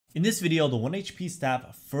In this video, the 1HP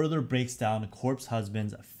staff further breaks down corpse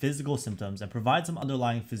husband's physical symptoms and provides some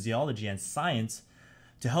underlying physiology and science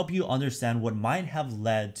to help you understand what might have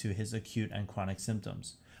led to his acute and chronic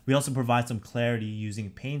symptoms. We also provide some clarity using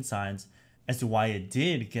pain signs as to why it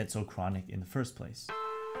did get so chronic in the first place.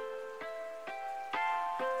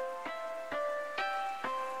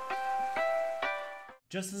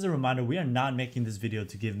 Just as a reminder, we are not making this video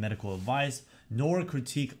to give medical advice, nor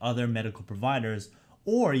critique other medical providers,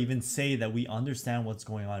 or even say that we understand what's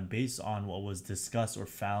going on based on what was discussed or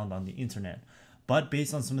found on the internet. But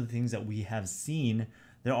based on some of the things that we have seen,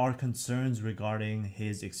 there are concerns regarding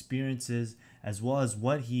his experiences as well as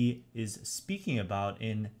what he is speaking about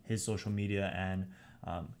in his social media and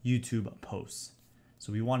YouTube posts.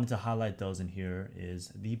 So we wanted to highlight those, and here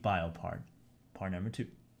is the bio part number 2.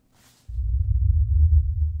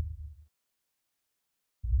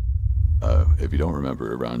 If you don't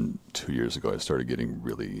remember, around 2 years ago, I started getting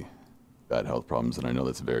really bad health problems, and I know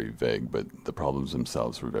that's very vague, but the problems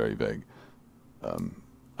themselves were very vague.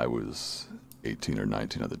 I was 18 or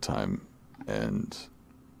 19 at the time, and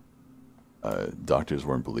doctors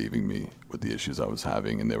weren't believing me with the issues I was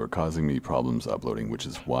having, and they were causing me problems uploading, which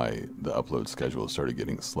is why the upload schedule started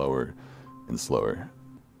getting slower and slower.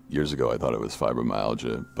 Years ago, I thought it was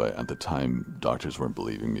fibromyalgia, but at the time, doctors weren't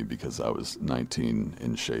believing me because I was 19,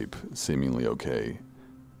 in shape, seemingly okay.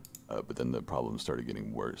 But then the problems started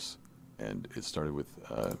getting worse, and it started with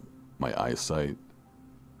my eyesight.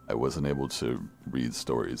 I wasn't able to read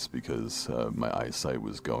stories because my eyesight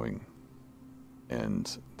was going,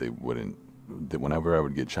 and whenever I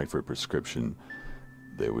would get checked for a prescription,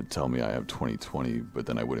 they would tell me I have 20/20, but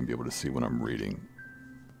then I wouldn't be able to see when I'm reading.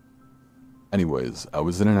 Anyways, I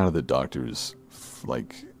was in and out of the doctors,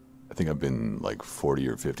 like, I think I've been like 40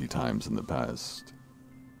 or 50 times in the past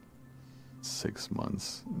 6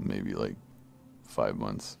 months, maybe like 5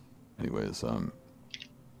 months. Anyways,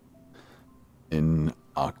 in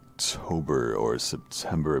October or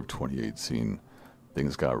September of 2018,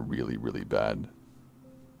 things got really, really bad.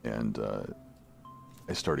 And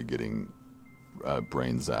I started getting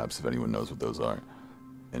brain zaps, if anyone knows what those are.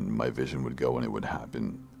 And my vision would go and it would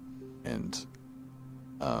happen. And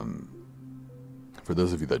for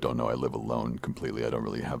those of you that don't know, I live alone completely. I don't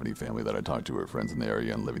really have any family that I talk to or friends in the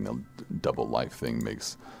area, and living the double life thing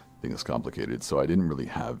makes things complicated. So I didn't really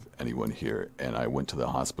have anyone here, and I went to the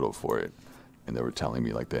hospital for it, and they were telling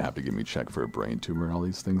me like they have to get me checked for a brain tumor and all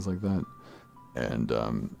these things like that. And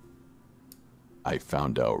I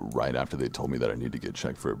found out right after they told me that I need to get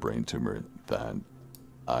checked for a brain tumor that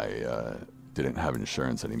I didn't have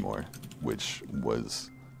insurance anymore, which was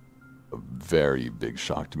a very big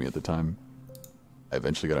shock to me at the time. I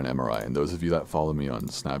eventually got an MRI, and those of you that follow me on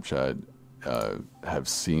Snapchat have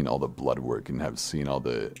seen all the blood work and have seen all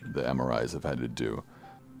the MRIs I've had to do.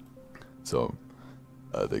 So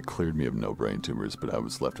they cleared me of no brain tumors, but I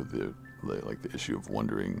was left with the issue of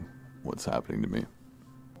wondering what's happening to me.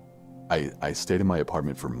 I stayed in my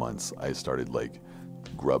apartment for months. I started like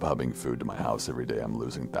Grubhubbing food to my house every day. I'm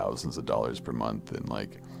losing thousands of dollars per month, and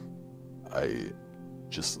like I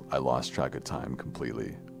lost track of time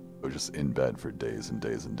completely. I was just in bed for days and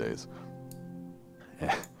days and days.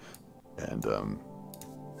 And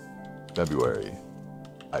February,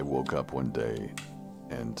 I woke up one day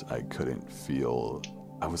and I couldn't feel.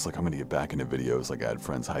 I was like, I'm gonna get back into videos. Like, I had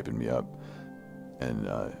friends hyping me up. And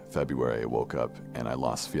February, I woke up and I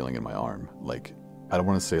lost feeling in my arm. Like, I don't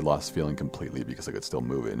want to say lost feeling completely because I could still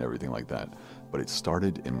move it and everything like that, but it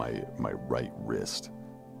started in my right wrist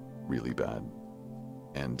really bad.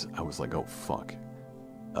 And I was like, oh, fuck.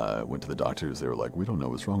 Went to the doctors. They were like, we don't know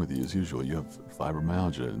what's wrong with you as usual. You have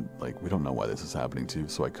fibromyalgia. And, like, we don't know why this is happening to you.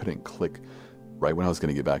 So I couldn't click. Right when I was going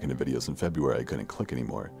to get back into videos in February, I couldn't click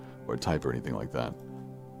anymore or type or anything like that.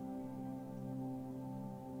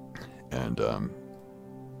 And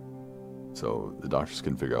so the doctors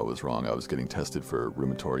couldn't figure out what was wrong. I was getting tested for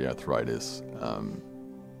rheumatoid arthritis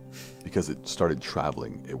because it started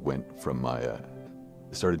traveling. It went from it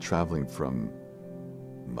started traveling from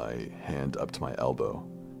my hand up to my elbow,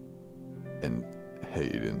 and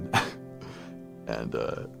Hayden, and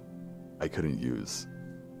I couldn't use.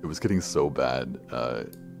 It was getting so bad.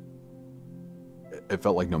 It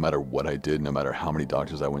felt like no matter what I did, no matter how many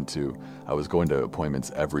doctors I went to, I was going to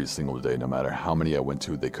appointments every single day. No matter how many I went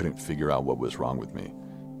to, they couldn't figure out what was wrong with me.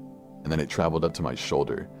 And then it traveled up to my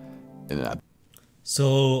shoulder. And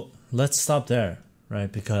So let's stop there, right?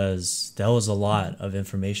 Because that was a lot of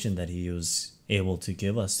information that he was able to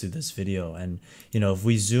give us through this video. And, you know, if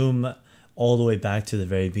we zoom all the way back to the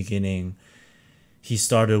very beginning, he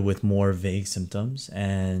started with more vague symptoms,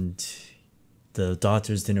 and the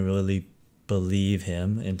doctors didn't really believe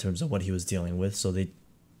him in terms of what he was dealing with. So they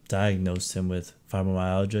diagnosed him with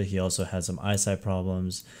fibromyalgia. He also had some eyesight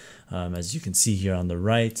problems, as you can see here on the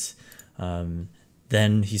right.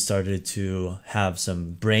 Then he started to have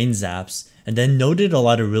some brain zaps, and then noted a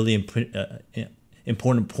lot of really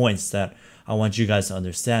important points that I want you guys to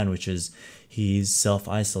understand, which is he's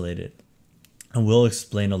self-isolated. And we'll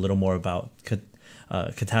explain a little more about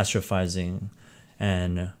catastrophizing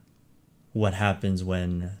and what happens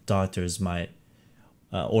when doctors might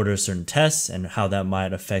order certain tests and how that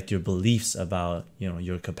might affect your beliefs about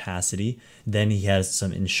your capacity. Then he has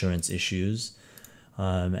some insurance issues,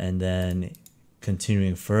 and then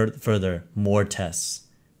continuing further, more tests.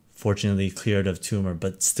 Fortunately cleared of tumor,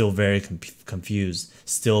 but still very confused,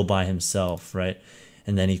 still by himself, right?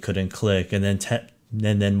 And then he couldn't click, and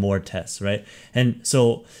then more tests, right? And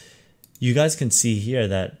so you guys can see here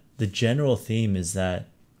that the general theme is that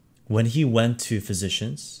when he went to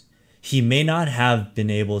physicians, he may not have been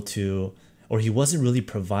able to, or he wasn't really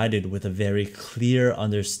provided with a very clear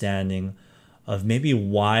understanding of maybe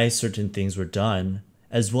why certain things were done,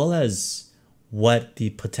 as well as what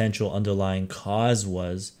the potential underlying cause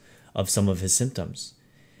was of some of his symptoms.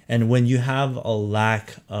 And when you have a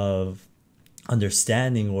lack of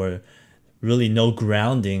understanding, or really no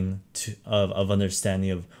grounding of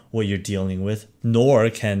understanding of what you're dealing with, nor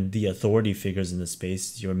can the authority figures in the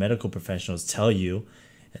space, your medical professionals, tell you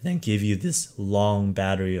and then give you this long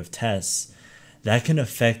battery of tests, that can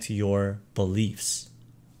affect your beliefs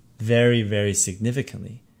very, very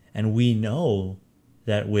significantly. And we know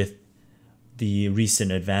that with the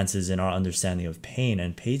recent advances in our understanding of pain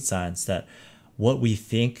and pain science, that what we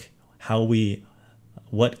think,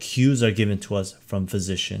 what cues are given to us from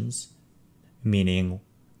physicians, meaning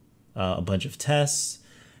a bunch of tests,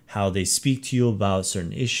 how they speak to you about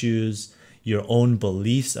certain issues, your own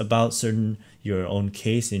beliefs about your own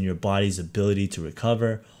case and your body's ability to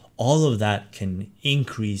recover, all of that can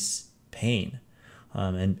increase pain.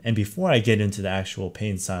 And before I get into the actual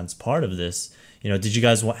pain science part of this, did you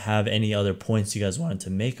guys have any other points you guys wanted to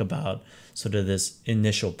make about sort of this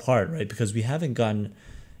initial part, right? Because we haven't gotten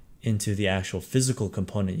into the actual physical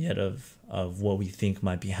component yet of what we think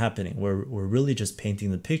might be happening. We're really just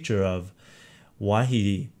painting the picture of why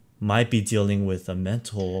he might be dealing with a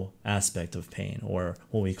mental aspect of pain, or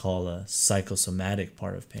what we call a psychosomatic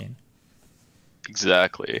part of pain.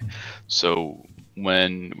 Exactly. So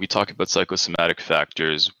when we talk about psychosomatic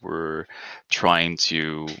factors, we're trying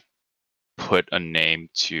to put a name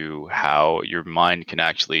to how your mind can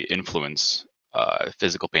actually influence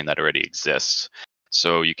physical pain that already exists.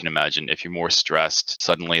 So you can imagine if you're more stressed,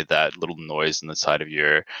 suddenly that little noise on the side of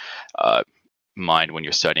your mind when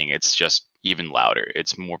you're studying, it's just even louder.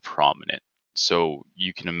 It's more prominent. So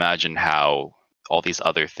you can imagine how all these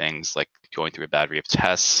other things, like going through a battery of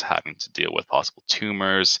tests, having to deal with possible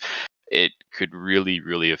tumors, it could really,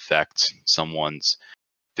 really affect someone's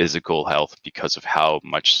physical health because of how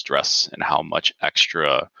much stress and how much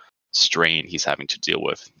extra strain he's having to deal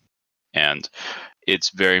with. And it's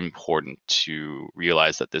very important to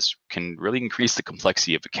realize that this can really increase the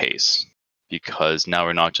complexity of a case, because now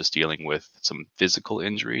we're not just dealing with some physical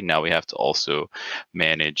injury. Now we have to also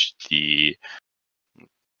manage the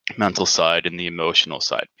mental side and the emotional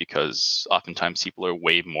side, because oftentimes people are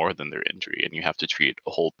way more than their injury, and you have to treat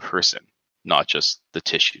a whole person, not just the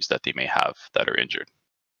tissues that they may have that are injured.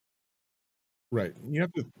 Right. You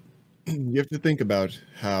have to think about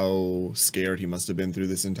how scared he must have been through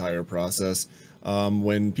this entire process.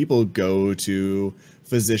 When people go to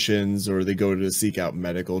physicians or they go to seek out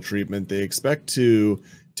medical treatment, they expect to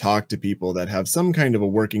talk to people that have some kind of a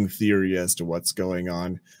working theory as to what's going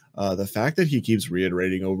on. The fact that he keeps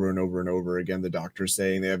reiterating over and over and over again, the doctor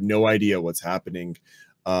saying they have no idea what's happening,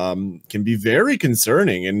 can be very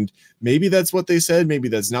concerning. And maybe that's what they said, maybe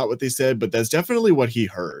that's not what they said, but that's definitely what he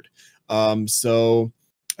heard. So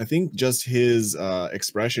I think just his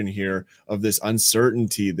expression here of this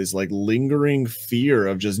uncertainty, this like lingering fear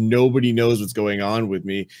of just nobody knows what's going on with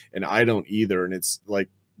me, and I don't either. And it's like,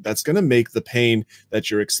 that's going to make the pain that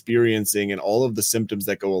you're experiencing and all of the symptoms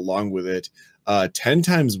that go along with it 10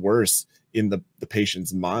 times worse in the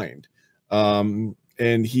patient's mind. And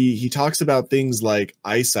he talks about things like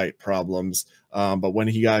eyesight problems, but when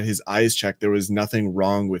he got his eyes checked, there was nothing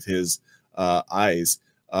wrong with his eyes.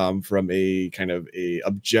 From a kind of a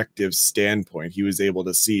objective standpoint, he was able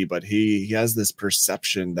to see, but he has this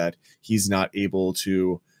perception that he's not able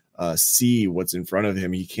to see what's in front of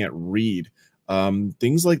him. He can't read.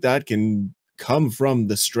 Things like that can come from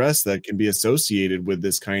the stress that can be associated with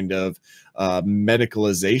this kind of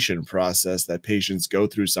medicalization process that patients go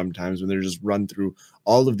through sometimes when they're just run through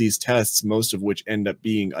all of these tests, most of which end up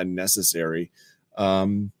being unnecessary.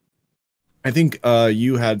 I think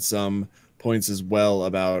you had some points as well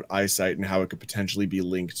about eyesight and how it could potentially be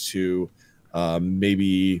linked to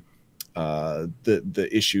maybe the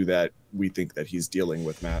issue that we think that he's dealing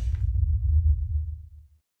with, Matt.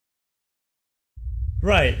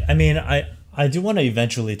 Right. I mean, I do want to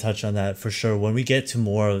eventually touch on that for sure when we get to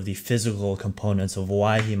more of the physical components of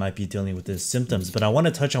why he might be dealing with his symptoms. But I want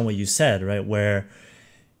to touch on what you said, right? Where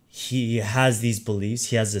he has these beliefs,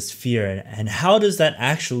 he has this fear, and how does that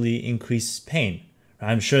actually increase pain?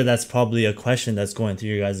 I'm sure that's probably a question that's going through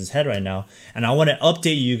your guys' head right now. And I want to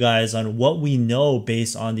update you guys on what we know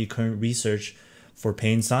based on the current research for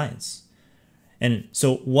pain science. And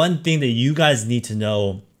so one thing that you guys need to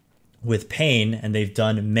know with pain, and they've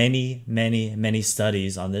done many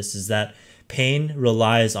studies on this, is that pain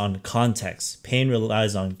relies on context. Pain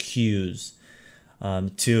relies on cues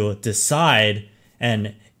to decide,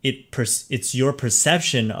 and it's your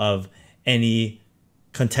perception of any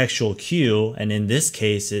contextual cue. And in this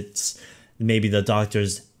case, it's maybe the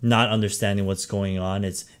doctor's not understanding what's going on.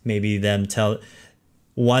 It's maybe them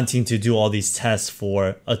wanting to do all these tests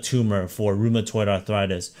for a tumor, for rheumatoid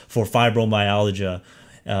arthritis, for fibromyalgia.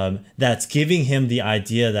 That's giving him the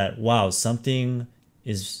idea that, wow, something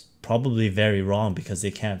is probably very wrong because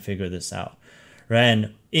they can't figure this out, right?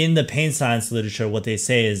 And in the pain science literature, what they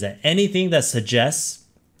say is that anything that suggests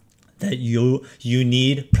that you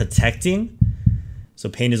need protecting, so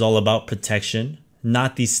pain is all about protection,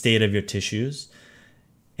 not the state of your tissues.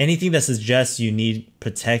 Anything that suggests you need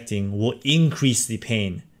protecting will increase the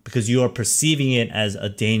pain because you are perceiving it as a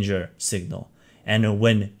danger signal. And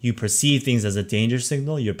when you perceive things as a danger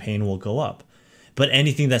signal, your pain will go up. But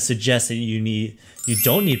anything that suggests that you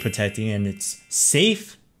don't need protecting and it's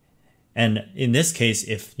safe, and in this case,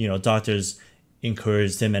 if doctors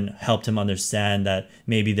encouraged him and helped him understand that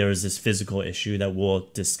maybe there is this physical issue that we'll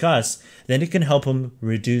discuss, then it can help him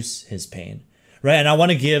reduce his pain, right? And I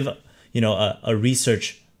want to give a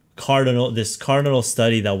research cardinal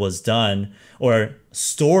study that was done, or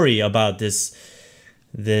story about this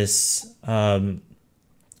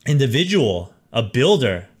individual, a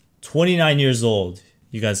builder, 29 years old.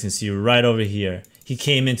 You guys can see right over here. He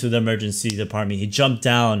came into the emergency department. He jumped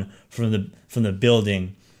down from the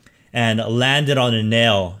building and landed on a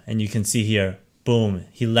nail. And you can see here, boom,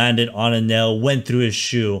 he landed on a nail, went through his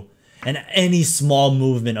shoe, and any small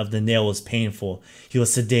movement of the nail was painful. He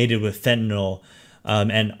was sedated with fentanyl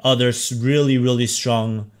and other really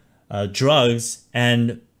strong drugs.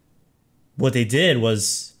 And what they did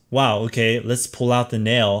was, wow, okay, let's pull out the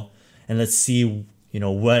nail and let's see,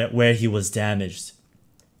 where he was damaged.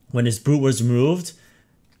 When his boot was removed,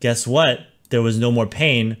 guess what? There was no more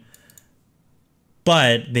pain,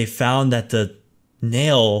 but they found that the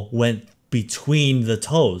nail went between the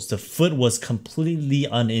toes. The foot was completely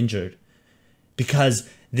uninjured because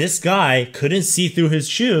this guy couldn't see through his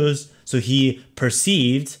shoes, so he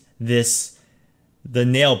perceived the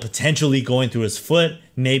nail potentially going through his foot.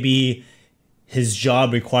 Maybe his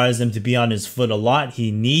job requires him to be on his foot a lot.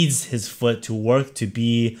 He needs his foot to work, to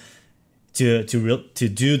do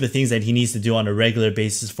the things that he needs to do on a regular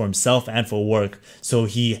basis for himself and for work. So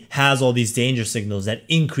he has all these danger signals that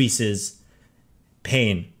increases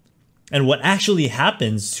pain. And what actually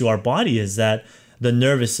happens to our body is that the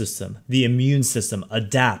nervous system, the immune system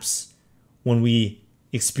adapts when we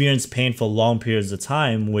experience pain for long periods of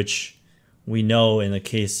time, which we know in the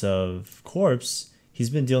case of Corpse, he's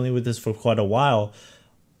been dealing with this for quite a while.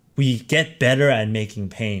 We get better at making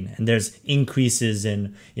pain, and there's increases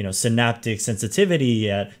in synaptic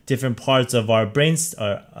sensitivity at different parts of our brains,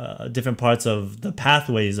 different parts of the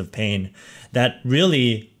pathways of pain that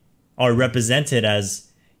really are represented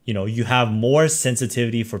as you have more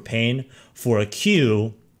sensitivity for pain for a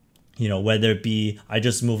cue. Whether it be I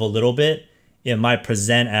just move a little bit, it might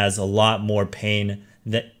present as a lot more pain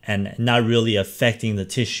and not really affecting the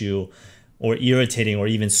tissue or irritating or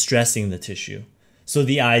even stressing the tissue. So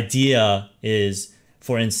the idea is,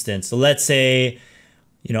 for instance, let's say,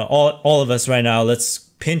 all of us right now,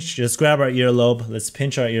 just grab our earlobe. Let's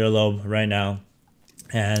pinch our earlobe right now.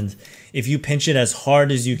 And if you pinch it as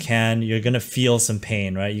hard as you can, you're going to feel some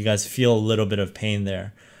pain, right? You guys feel a little bit of pain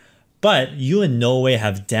there. But you in no way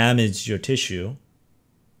have damaged your tissue.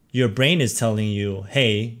 Your brain is telling you,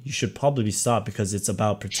 hey, you should probably stop because it's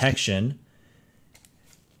about protection.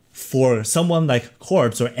 For someone like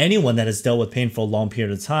Corpse or anyone that has dealt with pain for a long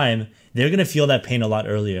period of time, they're going to feel that pain a lot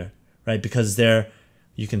earlier, right? Because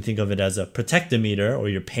you can think of it as a protectometer or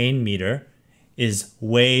your pain meter. is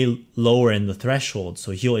way lower in the threshold,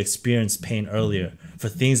 so he'll experience pain earlier for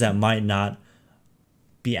things that might not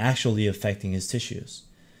be actually affecting his tissues.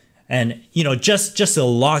 And you know, just to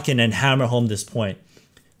lock in and hammer home this point,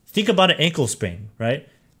 think about an ankle sprain, right?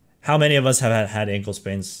 How many of us have had ankle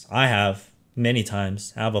sprains? I have many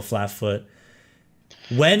times. I have a flat foot.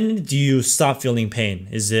 When do you stop feeling pain?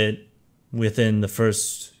 Is it within the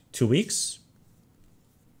first 2 weeks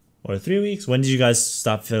or 3 weeks? When did you guys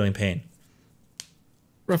stop feeling pain?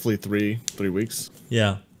 Roughly three weeks.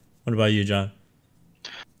 Yeah. What about you, John?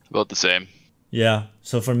 About the same. Yeah.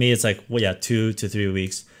 So for me, it's like, well, yeah, 2 to 3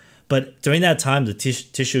 weeks. But during that time, the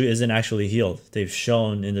tissue isn't actually healed. They've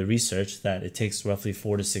shown in the research that it takes roughly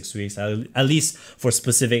 4 to 6 weeks, at least for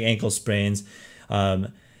specific ankle sprains.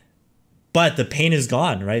 But the pain is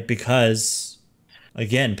gone, right? Because,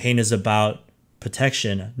 again, pain is about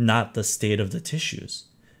protection, not the state of the tissues.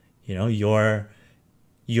 You know, you're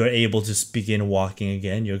able to begin walking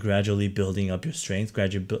again. You're gradually building up your strength,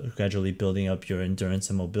 gradually building up your endurance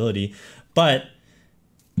and mobility, but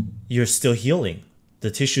you're still healing. The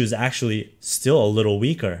tissue is actually still a little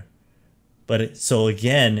weaker. But so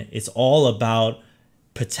again, it's all about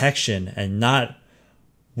protection and not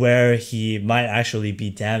where he might actually be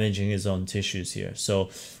damaging his own tissues here. So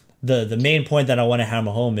the main point that I want to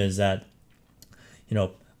hammer home is that, you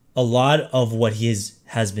know, a lot of what he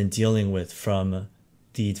has been dealing with, from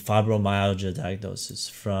the fibromyalgia diagnosis,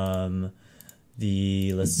 from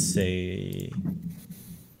the, let's say,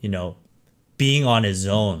 you know, being on his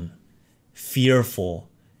own, fearful,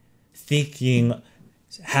 thinking,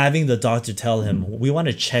 having the doctor tell him, we want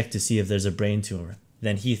to check to see if there's a brain tumor.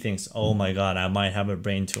 Then he thinks, oh my God, I might have a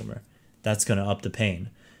brain tumor. That's going to up the pain.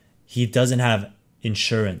 He doesn't have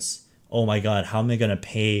insurance. Oh my God, how am I going to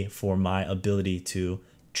pay for my ability to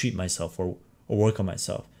treat myself or work on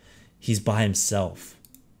myself? He's by himself.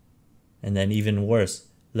 And then even worse,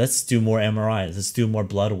 let's do more MRIs. Let's do more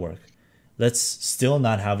blood work. Let's still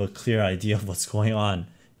not have a clear idea of what's going on.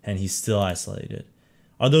 And he's still isolated.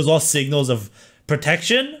 Are those all signals of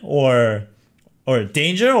protection or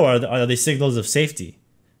danger, or are they signals of safety?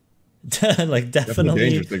 Like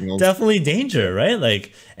definitely danger, right?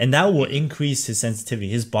 Like, and that will increase his sensitivity.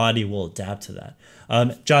 His body will adapt to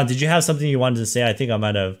that. John, did you have something you wanted to say? I think I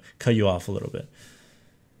might have cut you off a little bit.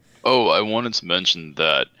 Oh, I wanted to mention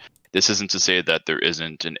that this isn't to say that there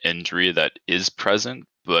isn't an injury that is present,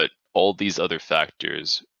 but all these other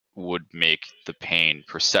factors would make the pain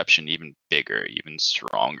perception even bigger, even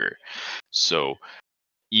stronger. So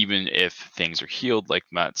even if things are healed, like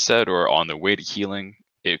Matt said, or on their way to healing,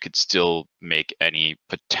 it could still make any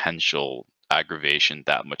potential aggravation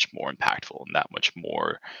that much more impactful and that much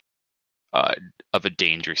more of a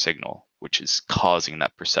danger signal, which is causing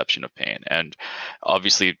that perception of pain. And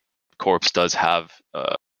obviously, corpse does have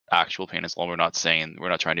actual pain as well. We're not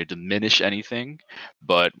trying to diminish anything,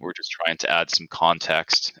 but we're just trying to add some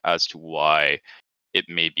context as to why it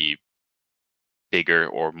may be bigger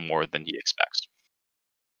or more than he expects.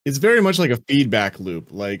 It's very much like a feedback loop.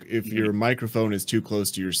 Like if your microphone is too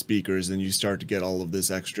close to your speakers, then you start to get all of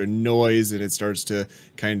this extra noise, and it starts to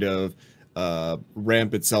kind of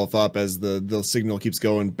ramp itself up as the signal keeps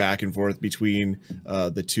going back and forth between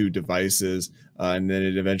the two devices, and then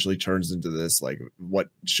it eventually turns into this, like, what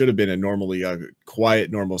should have been a normally quiet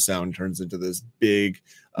normal sound turns into this big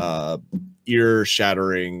ear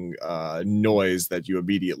shattering noise that you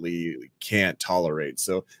immediately can't tolerate.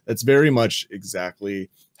 So that's very much exactly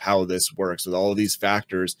how this works with all of these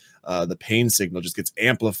factors. The pain signal just gets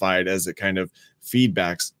amplified as it kind of feeds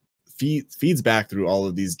back through all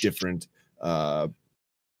of these different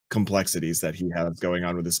complexities that he has going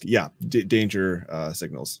on with this. Yeah, danger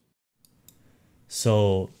signals.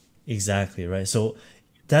 So exactly, right? So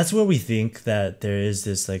that's where we think that there is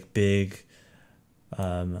this like big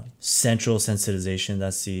central sensitization.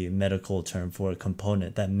 That's the medical term for a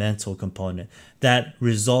component, that mental component that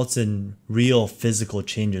results in real physical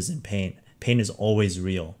changes in pain. Pain is always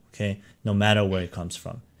real, okay? No matter where it comes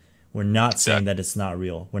from. We're not saying that it's not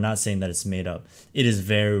real. We're not saying that it's made up. It is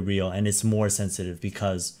very real, and it's more sensitive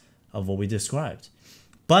because of what we described.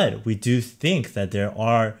 But we do think that there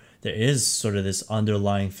is sort of this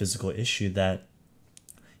underlying physical issue that,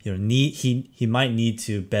 you know, he might need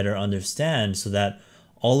to better understand, so that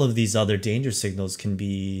all of these other danger signals can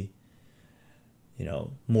be, you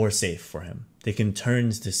know, more safe for him. They can turn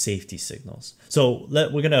into safety signals. So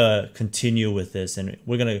we're gonna continue with this, and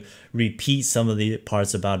we're gonna repeat some of the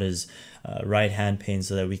parts about his right hand pain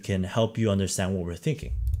so that we can help you understand what we're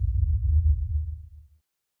thinking.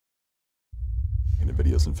 In the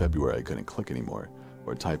videos in February, I couldn't click anymore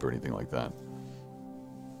or type or anything like that.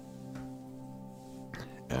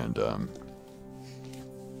 And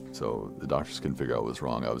So the doctors couldn't figure out what was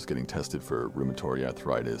wrong. I was getting tested for rheumatoid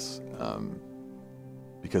arthritis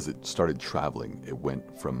because it started traveling. It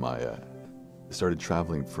went from my, it started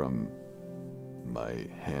traveling from my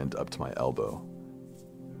hand up to my elbow.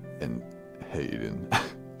 And Hayden,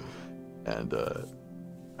 and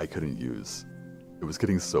I couldn't use. It was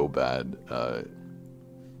getting so bad.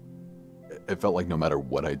 It felt like no matter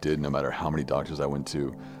what I did, no matter how many doctors I went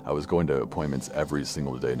to, I was going to appointments every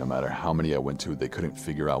single day. No matter how many I went to, they couldn't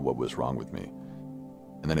figure out what was wrong with me.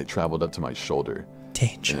 And then it traveled up to my shoulder.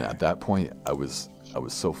 Danger. And at that point, I was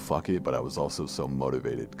so fuck it, but I was also so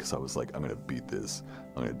motivated because I was like, I'm gonna beat this.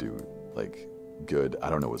 I'm gonna do like good. I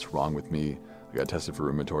don't know what's wrong with me. I got tested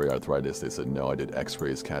for rheumatoid arthritis. They said no. I did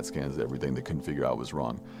X-rays, CAT scans, everything. They couldn't figure out what was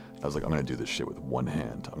wrong. I was like, I'm gonna do this shit with one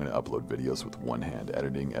hand. I'm gonna upload videos with one hand,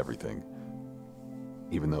 editing everything.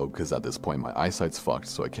 Even though, because at this point my eyesight's fucked,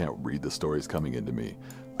 so I can't read the stories coming into me.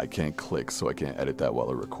 I can't click, so I can't edit that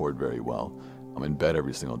well or record very well. I'm in bed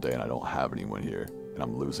every single day and I don't have anyone here. And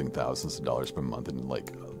I'm losing thousands of dollars per month, and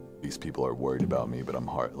like these people are worried about me, but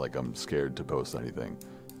I'm scared to post anything.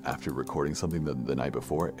 After recording something the night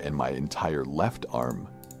before, and my entire left arm,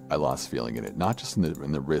 I lost feeling in it. Not just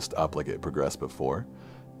in the wrist up like it progressed before,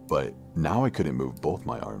 but now I couldn't move both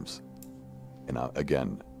my arms. And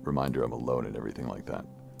again, reminder, I'm alone and everything like that.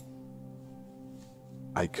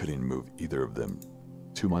 I couldn't move either of them.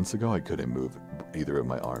 2 months ago, I couldn't move either of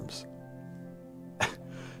my arms.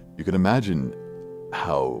 You can imagine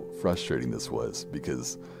how frustrating this was,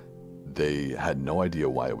 because they had no idea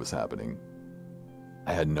why it was happening.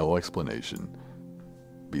 I had no explanation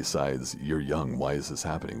besides, you're young, why is this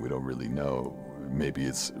happening? We don't really know. Maybe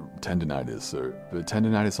it's tendinitis, but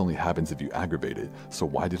tendinitis only happens if you aggravate it. So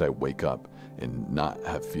why did I wake up and not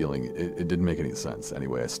have feeling? It didn't make any sense.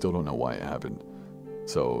 Anyway, I still don't know why it happened.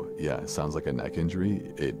 So yeah, it sounds like a neck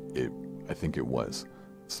injury. I think it was.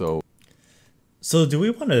 So do we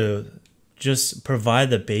want to just provide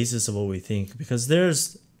the basis of what we think? Because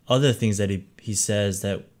there's other things that he says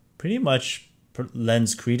that pretty much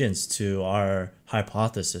lends credence to our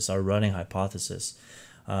hypothesis, our running hypothesis.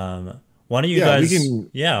 Why don't you guys?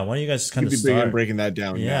 Why don't you guys kind of start breaking that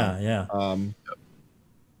down? Yeah.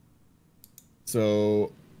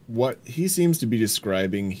 So what he seems to be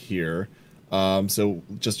describing here. So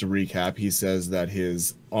just to recap, he says that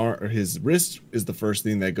his wrist is the first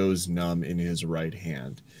thing that goes numb in his right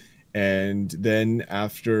hand. And then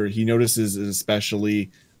after, he notices, especially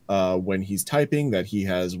when he's typing, that he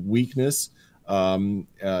has weakness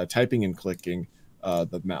typing and clicking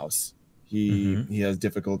the mouse. He has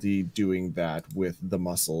difficulty doing that with the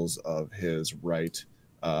muscles of his right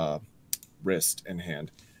wrist and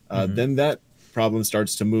hand. Then that problem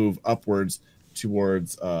starts to move upwards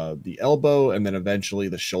towards the elbow and then eventually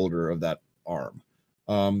the shoulder of that arm.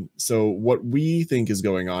 So what we think is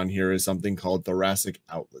going on here is something called thoracic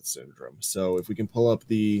outlet syndrome. So if we can pull up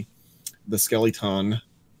the skeleton,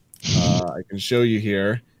 I can show you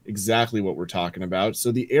here exactly what we're talking about.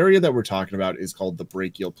 So the area that we're talking about is called the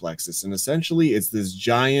brachial plexus, and essentially it's this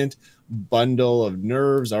giant bundle of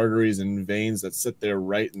nerves, arteries, and veins that sit there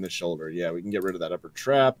right in the shoulder. Yeah, we can get rid of that upper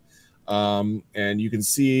trap. And you can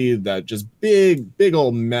see that just big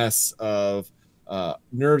old mess of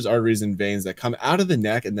nerves, arteries, and veins that come out of the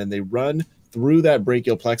neck, and then they run through that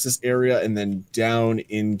brachial plexus area and then down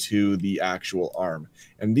into the actual arm.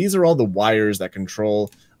 And these are all the wires that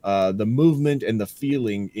control the movement and the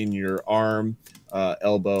feeling in your arm,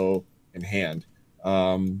 elbow, and hand.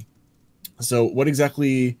 So what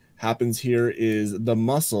exactly happens here is the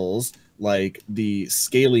muscles, like the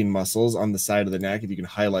scalene muscles on the side of the neck, if you can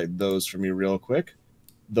highlight those for me real quick,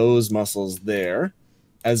 those muscles there,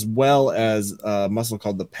 as well as a muscle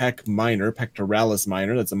called the pectoralis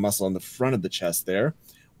minor, that's a muscle on the front of the chest there.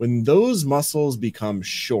 When those muscles become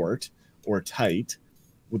short or tight,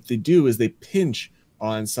 what they do is they pinch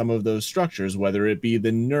on some of those structures, whether it be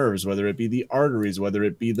the nerves, whether it be the arteries, whether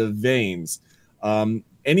it be the veins.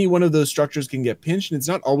 Any one of those structures can get pinched, and it's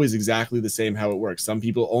not always exactly the same how it works. Some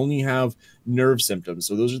people only have nerve symptoms.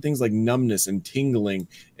 So those are things like numbness and tingling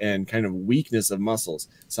and kind of weakness of muscles.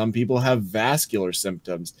 Some people have vascular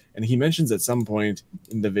symptoms. And he mentions at some point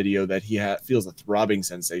in the video that he feels a throbbing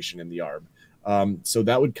sensation in the arm. So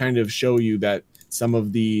that would kind of show you that some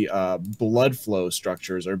of the blood flow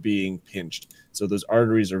structures are being pinched. So those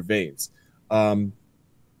arteries or veins.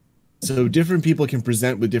 So different people can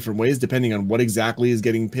present with different ways depending on what exactly is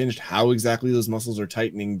getting pinched, how exactly those muscles are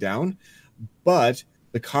tightening down. But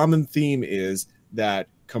the common theme is that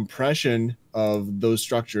compression of those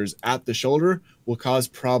structures at the shoulder will cause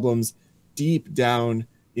problems deep down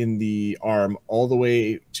in the arm all the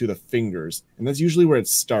way to the fingers. And that's usually where it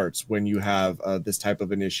starts when you have this type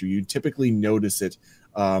of an issue. You typically notice it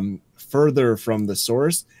further from the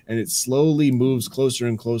source, and it slowly moves closer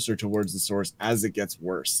and closer towards the source as it gets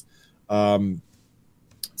worse.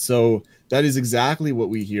 So that is exactly what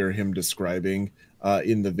we hear him describing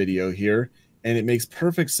in the video here. And it makes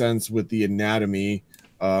perfect sense with the anatomy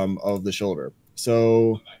of the shoulder.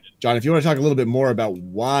 So, John, if you want to talk a little bit more about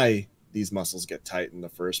why these muscles get tight in the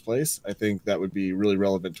first place, I think that would be really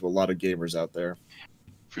relevant to a lot of gamers out there.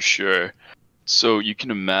 For sure. So you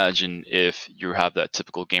can imagine if you have that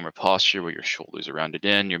typical gamer posture where your shoulders are rounded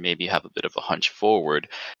in, you maybe have a bit of a hunch forward,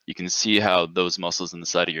 you can see how those muscles in the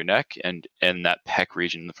side of your neck and that pec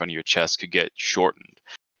region in the front of your chest could get shortened.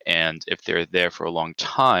 And if they're there for a long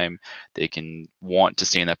time, they can want to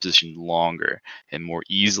stay in that position longer and more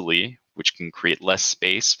easily, which can create less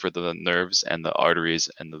space for the nerves and the arteries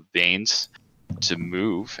and the veins to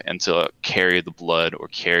move and to carry the blood or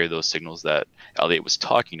carry those signals that Elliot was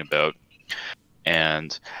talking about.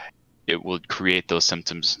 And it will create those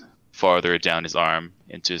symptoms farther down his arm,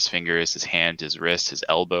 into his fingers, his hand, his wrist, his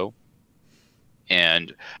elbow.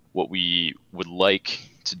 And what we would like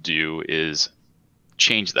to do is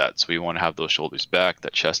change that. So we want to have those shoulders back,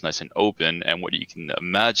 that chest nice and open. And what you can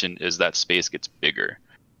imagine is that space gets bigger.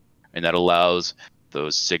 And that allows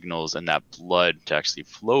those signals and that blood to actually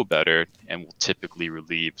flow better and will typically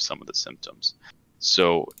relieve some of the symptoms.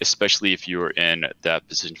 So especially if you're in that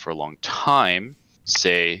position for a long time,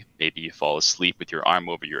 say maybe you fall asleep with your arm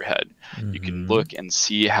over your head, you can look and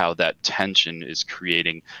see how that tension is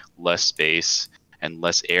creating less space and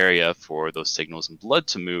less area for those signals and blood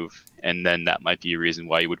to move. And then that might be a reason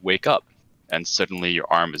why you would wake up and suddenly your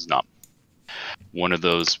arm is numb. One of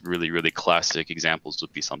those really, really classic examples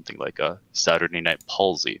would be something like a Saturday night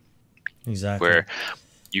palsy. Exactly. Where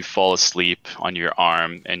you fall asleep on your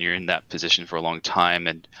arm and you're in that position for a long time,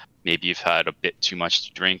 and maybe you've had a bit too much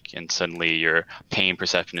to drink and suddenly your pain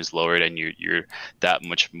perception is lowered and you're that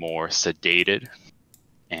much more sedated.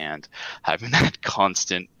 And having that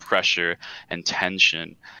constant pressure and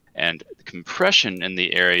tension and compression in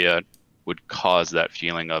the area would cause that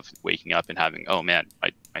feeling of waking up and having, oh man,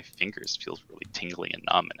 my fingers feel really tingly and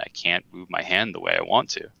numb and I can't move my hand the way I want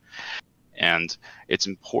to. And it's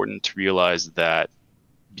important to realize that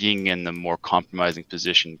being in the more compromising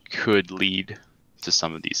position could lead to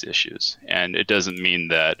some of these issues. And it doesn't mean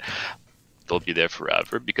that they'll be there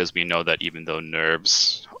forever, because we know that even though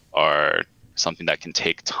nerves are something that can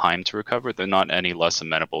take time to recover, they're not any less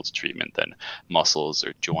amenable to treatment than muscles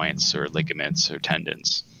or joints or ligaments or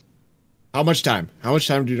tendons. How much time? How much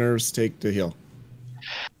time do nerves take to heal?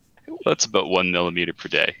 Well, that's about 1 millimeter per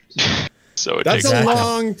day. So it that's takes a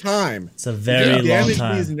long time. It's a very long damage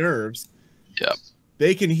time. These nerves, yeah,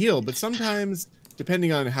 they can heal, but sometimes,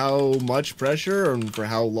 depending on how much pressure and for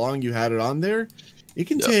how long you had it on there, it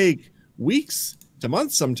can take weeks to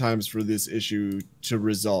months sometimes for this issue to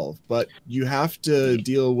resolve. But you have to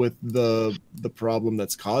deal with the problem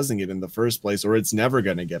that's causing it in the first place, or it's never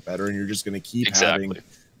going to get better, and you're just going to keep having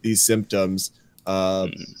these symptoms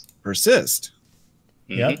persist.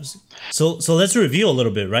 Yep. So let's review a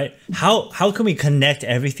little bit, right? How can we connect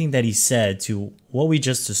everything that he said to what we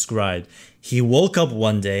just described? He woke up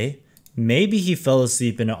one day, maybe he fell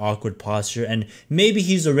asleep in an awkward posture, and maybe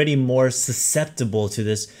he's already more susceptible to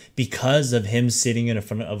this because of him sitting in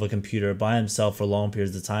front of a computer by himself for long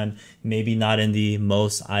periods of time, maybe not in the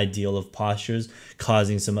most ideal of postures,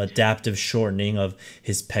 causing some adaptive shortening of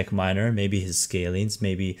his pec minor, maybe his scalenes,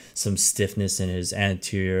 maybe some stiffness in his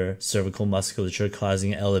anterior cervical musculature,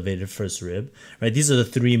 causing an elevated first rib, right? These are the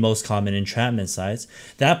three most common entrapment sites.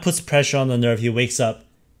 That puts pressure on the nerve. He wakes up,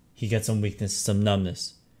 he gets some weakness, some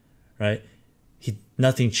numbness, right?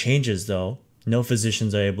 Nothing changes though. No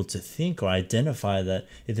physicians are able to think or identify that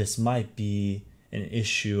this might be an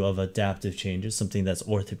issue of adaptive changes, something that's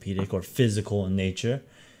orthopedic or physical in nature,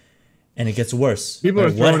 and it gets worse. People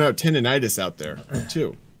are throwing out tendinitis out there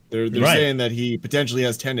too. They're Right. saying that he potentially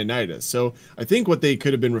has tendinitis. So I think what they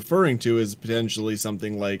could have been referring to is potentially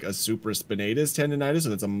something like a supraspinatus tendinitis, so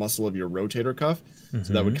that's a muscle of your rotator cuff.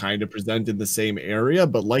 So that would kind of present in the same area.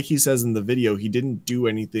 But like he says in the video, he didn't do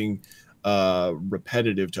anything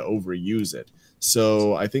repetitive to overuse it.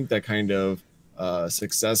 So I think that kind of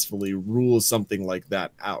successfully rules something like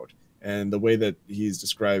that out. And the way that he's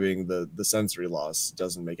describing the sensory loss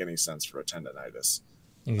doesn't make any sense for a tendinitis.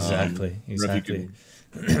 Exactly.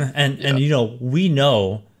 And you know, we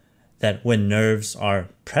know that when nerves are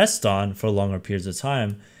pressed on for longer periods of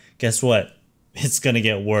time, guess what? It's going to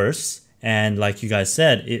get worse. And like you guys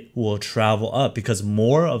said, it will travel up because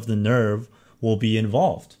more of the nerve will be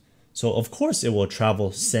involved. So of course it will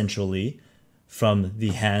travel centrally from the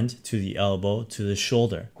hand to the elbow to the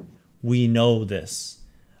shoulder. We know this.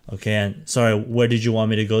 Okay, and sorry, where did you want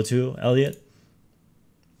me to go to, Elliot?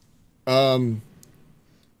 I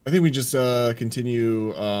think we just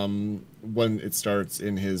continue when it starts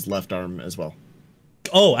in his left arm as well.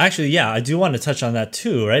 Oh, actually, yeah, I do want to touch on that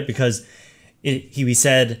too, right? Because he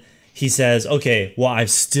says, okay, well, I've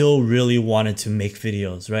still really wanted to make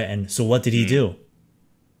videos, right? And so what did he do?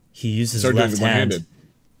 He used his left hand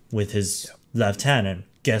with his left hand. And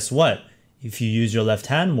guess what? If you use your left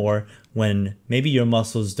hand more, when maybe your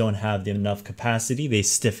muscles don't have enough capacity, they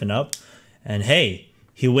stiffen up. And hey,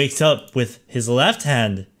 he wakes up with his left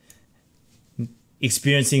hand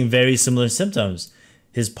experiencing very similar symptoms.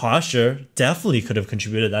 His posture definitely could have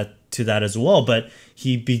contributed to that as well, but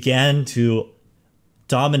he began to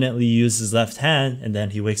dominantly use his left hand, and then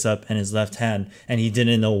he wakes up and his left hand, and he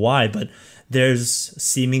didn't know why, but there's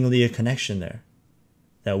seemingly a connection there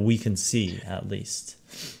that we can see, at least.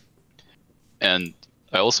 And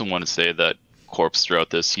I also want to say that Corpse, throughout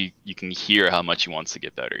this, you can hear how much he wants to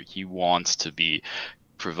get better. He wants to be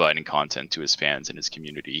providing content to his fans and his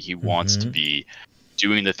community. He wants to be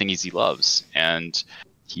doing the things he loves, and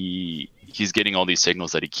he's getting all these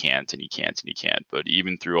signals that he can't and he can't and he can't. But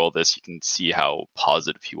even through all this, you can see how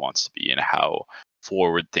positive he wants to be and how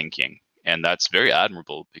forward thinking, and that's very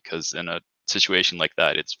admirable, because in a situation like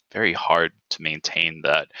that, it's very hard to maintain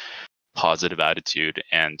that positive attitude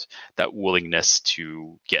and that willingness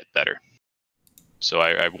to get better. So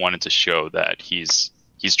I wanted to show that he's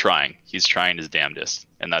trying his damnedest,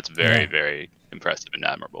 and that's very, very impressive and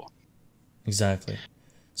admirable. Exactly.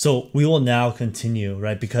 So we will now continue,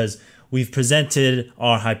 right? Because we've presented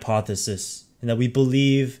our hypothesis and that we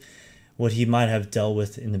believe what he might have dealt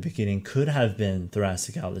with in the beginning could have been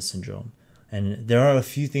thoracic outlet syndrome. And there are a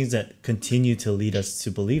few things that continue to lead us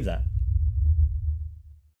to believe that.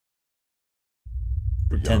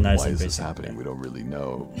 Why is this happening? We don't really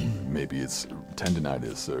know. Maybe it's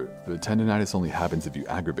tendinitis, or the tendinitis only happens if you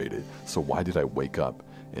aggravate it. So why did I wake up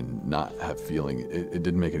and not have feeling? It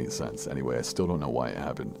didn't make any sense. Anyway, I still don't know why it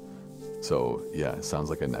happened. So yeah, it sounds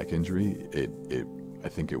like a neck injury. I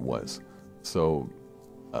think it was. So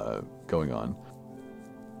going on.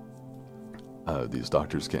 These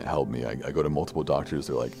doctors can't help me. I go to multiple doctors.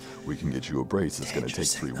 They're like, we can get you a brace. It's going to take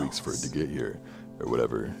 3 weeks for it to get here, or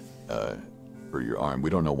whatever. For your arm. We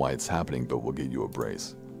don't know why it's happening, but we'll get you a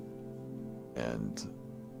brace. And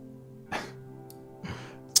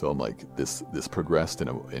so I'm like, this progressed in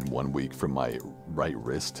 1 week from my right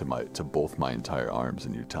wrist to both my entire arms,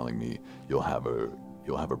 and you're telling me you'll have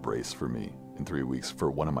a brace for me in 3 weeks for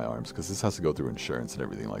one of my arms, because this has to go through insurance and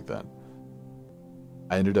everything like that.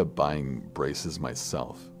 I ended up buying braces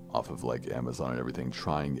myself off of like Amazon and everything,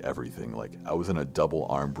 trying everything. Like I was in a double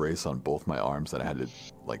arm brace on both my arms that I had to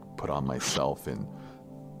like put on myself, and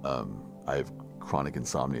I have chronic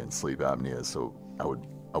insomnia and sleep apnea, so I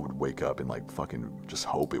would wake up and like fucking just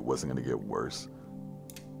hope it wasn't gonna get worse.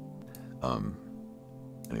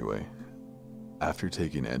 Anyway, after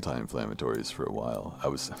taking anti-inflammatories for a while, I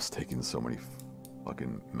was taking so many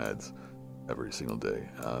fucking meds every single day,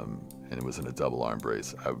 and it was in a double arm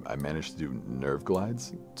brace. I managed to do nerve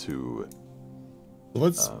glides to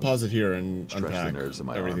let's pause it here and stretch unpack the nerves in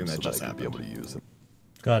my everything arms that so just that I could happened. be able to use them.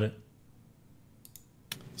 Got it.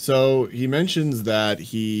 So he mentions that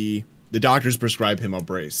the doctors prescribed him a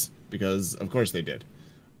brace because, of course, they did.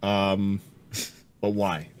 But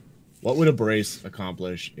why? What would a brace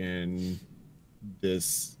accomplish in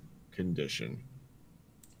this condition?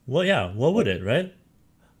 Well, yeah. What would it, right?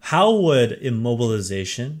 How would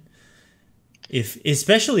immobilization,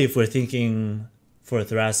 especially if we're thinking for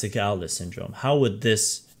thoracic outlet syndrome, how would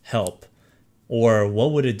this help, or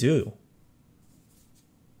what would it do?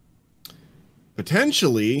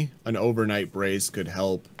 Potentially, an overnight brace could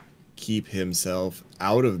help keep himself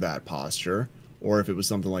out of that posture, or if it was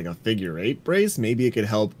something like a figure-8 brace, maybe it could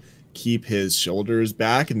help keep his shoulders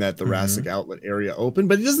back and that thoracic outlet area open.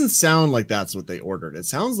 But it doesn't sound like that's what they ordered. It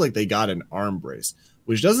sounds like they got an arm brace,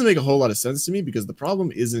 which doesn't make a whole lot of sense to me because the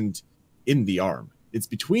problem isn't in the arm. It's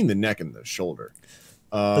between the neck and the shoulder.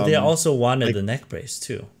 But they also wanted the neck brace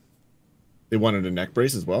too. They wanted a neck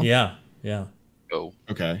brace as well? Yeah, yeah. Oh.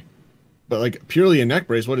 Okay. But like purely a neck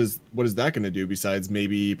brace, what is that going to do besides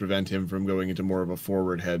maybe prevent him from going into more of a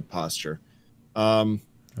forward head posture?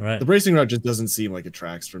 Right. The bracing route just doesn't seem like it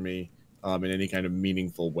tracks for me in any kind of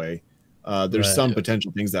meaningful way. There's some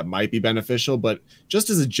potential things that might be beneficial, but just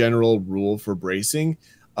as a general rule for bracing,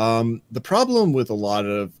 the problem with a lot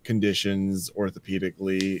of conditions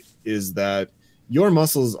orthopedically is that your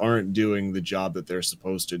muscles aren't doing the job that they're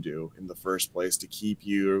supposed to do in the first place to keep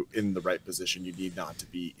you in the right position you need not to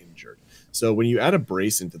be injured. So when you add a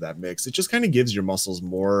brace into that mix, it just kind of gives your muscles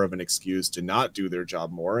more of an excuse to not do their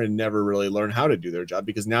job more and never really learn how to do their job,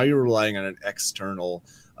 because now you're relying on an external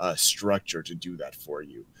structure to do that for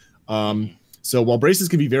you. So while braces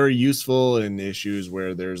can be very useful in issues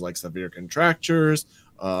where there's like severe contractures,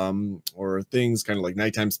 or things kind of like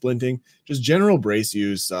nighttime splinting, just general brace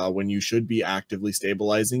use when you should be actively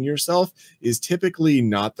stabilizing yourself is typically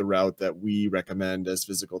not the route that we recommend as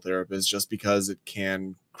physical therapists, just because it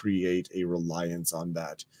can create a reliance on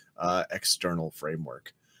that external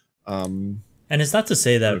framework. And it's not to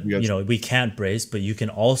say that, you know, we can't brace, but you can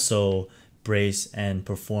also brace and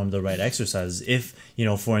perform the right exercises. If, you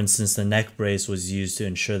know, for instance, the neck brace was used to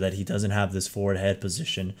ensure that he doesn't have this forward head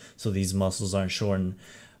position so these muscles aren't shortened,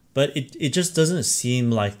 but it just doesn't seem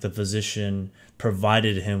like the physician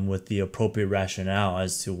provided him with the appropriate rationale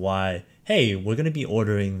as to why, hey, we're going to be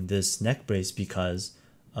ordering this neck brace because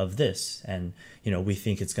of this, and, you know, we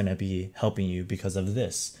think it's going to be helping you because of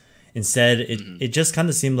this. Instead, it just kind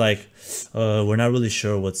of seemed like we're not really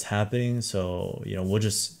sure what's happening, so, you know, we'll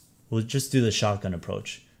just do the shotgun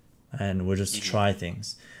approach, and we'll just try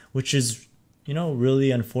things, which is, you know,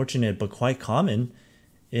 really unfortunate, but quite common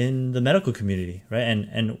in the medical community, right?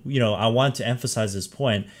 And you know, I want to emphasize this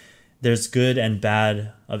point. There's good and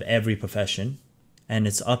bad of every profession, and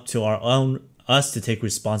it's up to us to take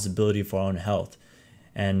responsibility for our own health.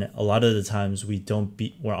 And a lot of the times we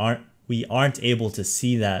aren't able to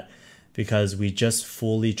see that because we just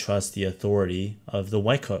fully trust the authority of the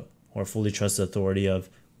white coat, or fully trust the authority of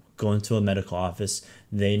going to a medical office.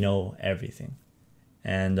 They know everything.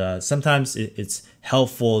 And sometimes it is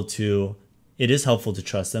helpful to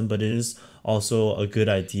trust them, but it is also a good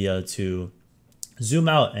idea to zoom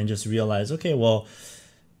out and just realize, okay, well,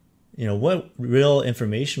 you know, what real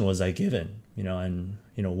information was I given, you know, and,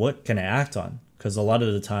 you know, what can I act on? Because a lot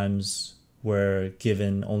of the times we're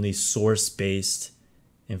given only source-based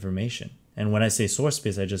information. And when I say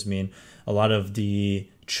source-based, I just mean a lot of the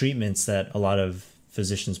treatments that a lot of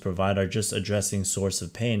physicians provide are just addressing source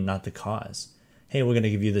of pain, not the cause. Hey, we're going to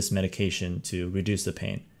give you this medication to reduce the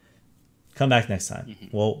pain. Come back next time.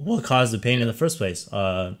 Well, what caused the pain in the first place?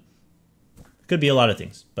 Could be a lot of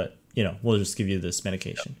things, but, you know, we'll just give you this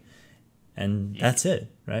medication. And that's it,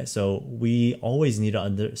 right? So we always need to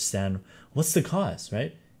understand what's the cause,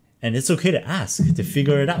 right? And it's okay to ask, to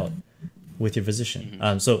figure it out with your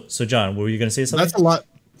physician. So John, were you going to say something? That's a lot.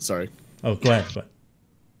 Sorry. Oh, go ahead.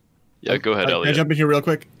 Yeah, go ahead, Elliot. Can I jump in here real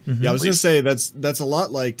quick? Yeah, I was going to say that's a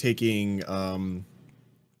lot like taking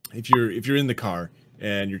if you're in the car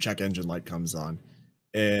and your check engine light comes on,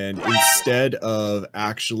 and instead of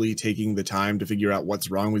actually taking the time to figure out what's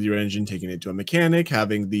wrong with your engine, taking it to a mechanic,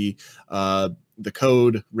 having the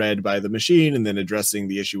code read by the machine, and then addressing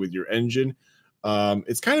the issue with your engine,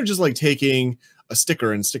 it's kind of just like taking a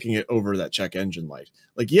sticker and sticking it over that check engine light.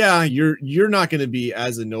 Like, yeah, you're not going to be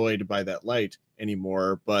as annoyed by that light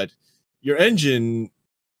anymore, but your engine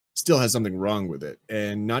still has something wrong with it,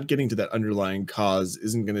 and not getting to that underlying cause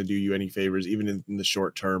isn't going to do you any favors. Even in the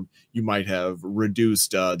short term, you might have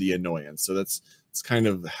reduced the annoyance. So it's kind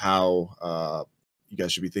of how you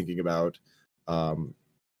guys should be thinking about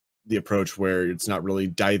the approach, where it's not really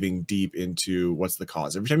diving deep into what's the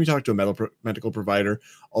cause. Every time you talk to a medical provider,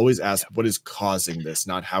 always ask what is causing this,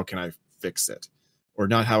 not how can I fix it, or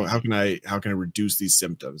not how can I reduce these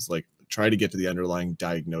symptoms. Like, try to get to the underlying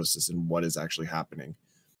diagnosis and what is actually happening.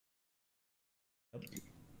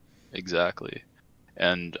 Exactly.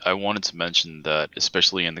 And I wanted to mention that,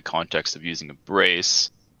 especially in the context of using a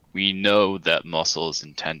brace, we know that muscles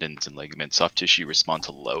and tendons and ligaments, soft tissue, respond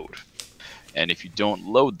to load. And if you don't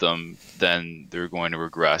load them, then they're going to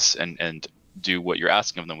regress and do what you're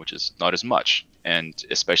asking of them, which is not as much. And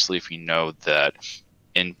especially if we know that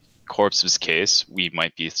in Corpse's case, we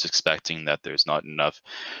might be expecting that there's not enough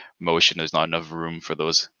motion, there's not enough room for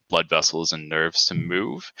those blood vessels and nerves to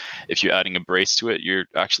move. If you're adding a brace to it, you're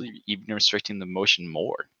actually even restricting the motion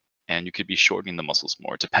more, and you could be shortening the muscles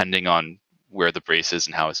more, depending on where the brace is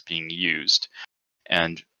and how it's being used.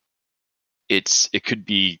 And it could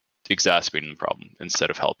be exacerbating the problem instead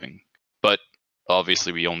of helping. But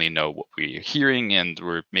obviously we only know what we're hearing, and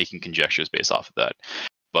we're making conjectures based off of that.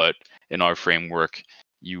 But in our framework,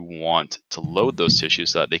 you want to load those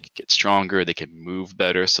tissues so that they can get stronger, they can move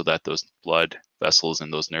better, so that those blood vessels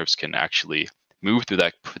and those nerves can actually move through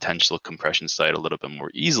that potential compression site a little bit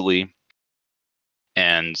more easily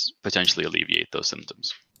and potentially alleviate those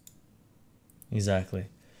symptoms. Exactly.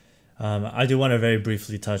 I do want to very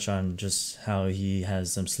briefly touch on just how he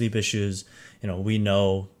has some sleep issues. You know, we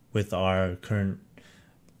know with our current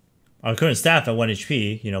staff at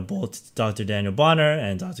 1HP, you know, both Dr. Daniel Bonner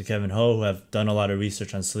and Dr. Kevin Ho, who have done a lot of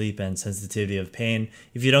research on sleep and sensitivity of pain.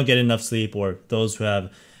 If you don't get enough sleep, or those who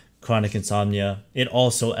have chronic insomnia, it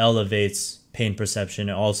also elevates pain perception.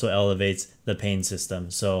 It also elevates the pain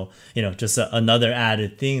system. So, you know, just another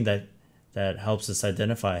added thing that helps us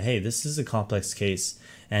identify, hey, this is a complex case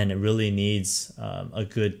and it really needs a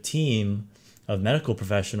good team of medical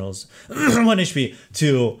professionals, 1HP,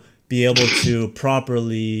 to be able to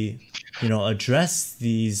properly, you know, address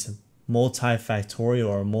these multifactorial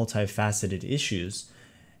or multifaceted issues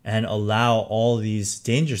and allow all these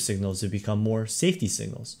danger signals to become more safety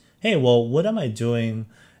signals. Hey, well, what am I doing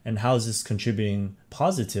and how is this contributing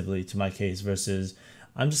positively to my case versus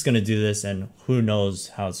I'm just going to do this and who knows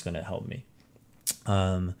how it's going to help me.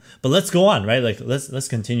 But let's go on, right? Like let's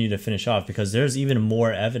continue to finish off, because there's even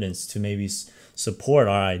more evidence to maybe support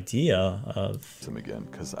our idea of them again,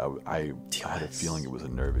 because I had a feeling it was a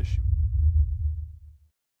nerve issue,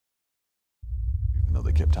 even though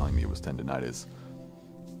they kept telling me it was tendinitis.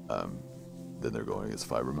 Then they're going, it's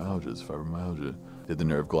fibromyalgia. Did the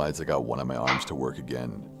nerve glides. I got one of my arms to work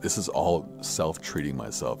again. This is all self-treating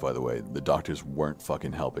myself, by the way. The doctors weren't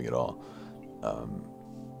fucking helping at all.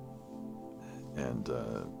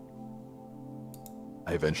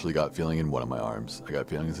 I eventually got feeling in one of my arms. I got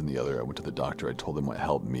feelings in the other. I went to the doctor. I told them what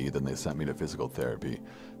helped me. Then they sent me to physical therapy.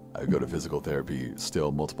 I go to physical therapy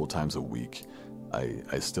still multiple times a week.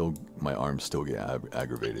 My arms still get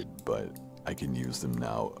aggravated, but I can use them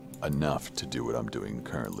now enough to do what I'm doing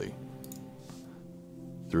currently.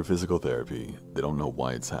 Through physical therapy, they don't know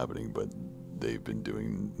why it's happening, but they've been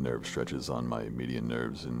doing nerve stretches on my median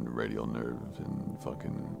nerves and radial nerve and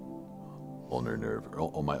fucking ulnar nerve.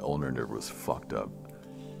 Oh, my ulnar nerve was fucked up.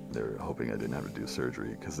 They're hoping I didn't have to do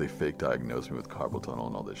surgery because they fake diagnosed me with carpal tunnel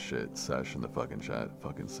and all this shit. Sesh in the fucking chat.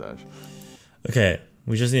 Fucking Sesh. Okay,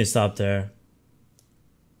 we just need to stop there.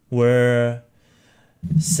 We're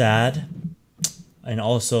sad and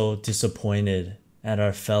also disappointed at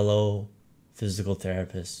our fellow physical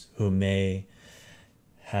therapists who may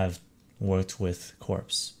have worked with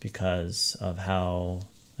corpse because of how,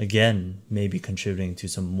 again, maybe contributing to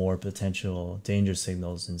some more potential danger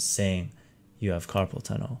signals and saying you have carpal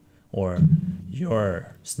tunnel or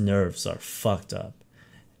your nerves are fucked up.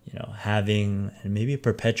 You know, having and maybe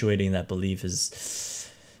perpetuating that belief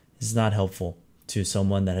is not helpful to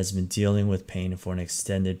someone that has been dealing with pain for an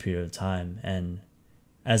extended period of time. And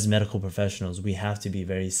as medical professionals, we have to be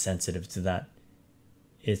very sensitive to that.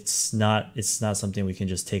 It's not something we can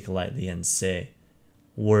just take lightly and say.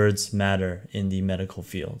 Words matter in the medical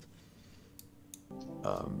field.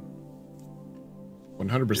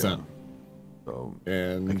 100%. Yeah. So,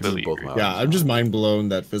 and both my yeah, arms I'm just mind blown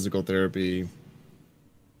that physical therapy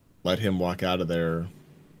let him walk out of there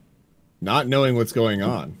not knowing what's going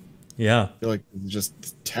on. Yeah. I feel like it's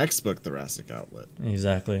just textbook thoracic outlet.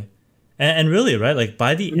 Exactly. And really, right? Like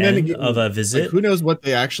by the end again, of a visit, like, who knows what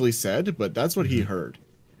they actually said, but that's what he heard.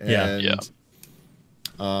 And,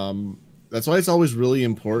 that's why it's always really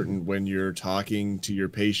important when you're talking to your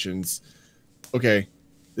patients. Okay,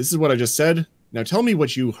 this is what I just said. Now tell me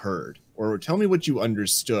what you heard, or tell me what you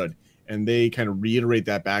understood. And they kind of reiterate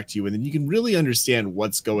that back to you. And then you can really understand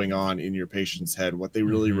what's going on in your patient's head, what they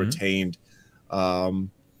really retained. And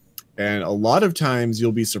a lot of times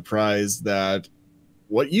you'll be surprised that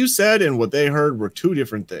what you said and what they heard were two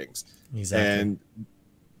different things. Exactly. And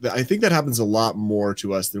I think that happens a lot more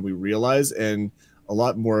to us than we realize. And a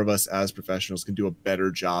lot more of us as professionals can do a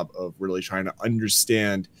better job of really trying to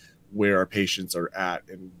understand where our patients are at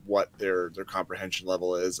and what their comprehension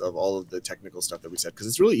level is of all of the technical stuff that we said. Because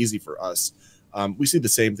it's really easy for us. We see the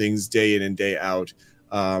same things day in and day out,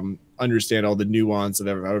 understand all the nuance of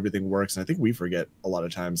how everything works. And I think we forget a lot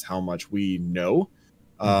of times how much we know,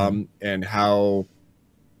 and how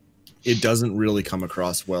it doesn't really come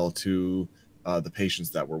across well to the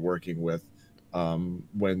patients that we're working with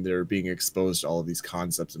when they're being exposed to all of these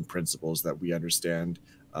concepts and principles that we understand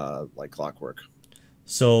like clockwork.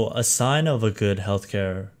 So a sign of a good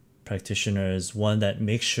healthcare practitioner is one that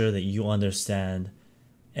makes sure that you understand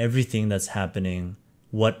everything that's happening,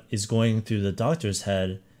 what is going through the doctor's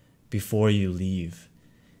head before you leave.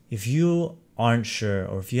 If you aren't sure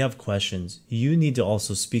or if you have questions, you need to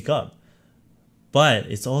also speak up. But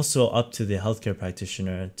it's also up to the healthcare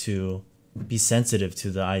practitioner to be sensitive to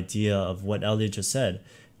the idea of what Elliot just said.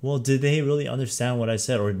 Well, did they really understand what I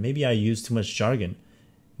said? Or maybe I used too much jargon.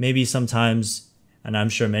 Maybe sometimes, and I'm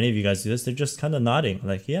sure many of you guys do this, they're just kind of nodding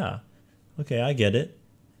like, yeah, okay, I get it.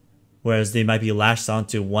 Whereas they might be lashed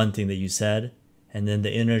onto one thing that you said, and then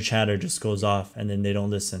the inner chatter just goes off and then they don't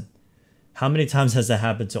listen. How many times has that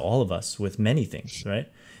happened to all of us with many things, right?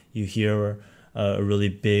 You hear a really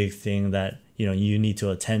big thing that, you know, you need to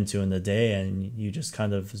attend to in the day, and you just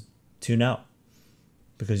kind of tune out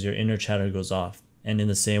because your inner chatter goes off. And in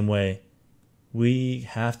the same way, we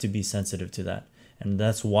have to be sensitive to that. And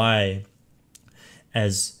that's why,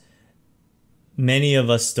 as many of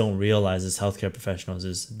us don't realize as healthcare professionals,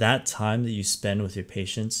 is that time that you spend with your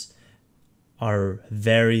patients are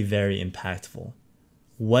very, very impactful.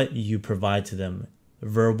 What you provide to them,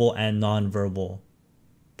 verbal and non-verbal,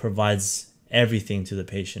 provides everything to the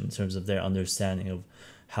patient in terms of their understanding of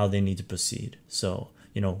how they need to proceed. So,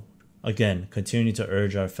 you know, again, continuing to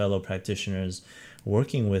urge our fellow practitioners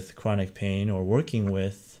working with chronic pain or working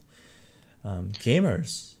with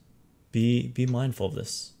gamers, be mindful of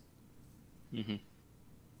this. Mm-hmm.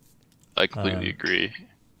 I completely agree.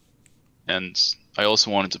 And I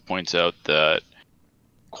also wanted to point out that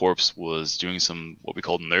Corpse was doing some what we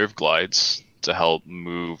call nerve glides to help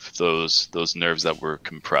move those nerves that were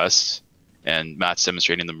compressed, and Matt's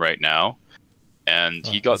demonstrating them right now, and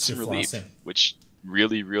he got some relief, which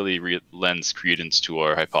really lends credence to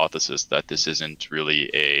our hypothesis that this isn't really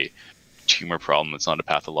a tumor problem. It's not a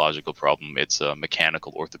pathological problem. It's a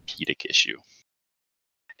mechanical orthopedic issue.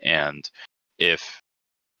 And if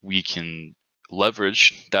we can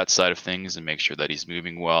leverage that side of things and make sure that he's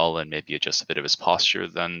moving well and maybe adjust a bit of his posture,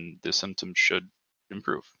 then the symptoms should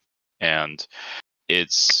improve. And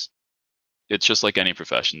it's just like any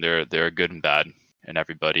profession. There are good and bad in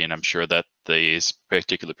everybody, and I'm sure that these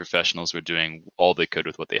particular professionals were doing all they could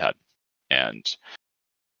with what they had, and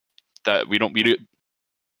that we do.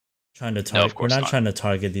 Trying to target. We're not trying to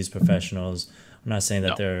target these professionals. I'm not saying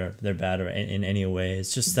that they're bad or in any way.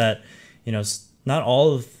 It's just that, you know,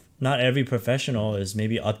 not every professional is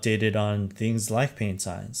maybe updated on things like pain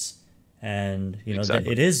science, and you know that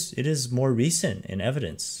it is more recent in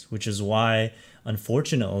evidence, which is why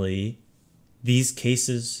unfortunately these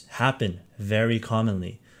cases happen very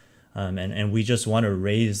commonly, and we just want to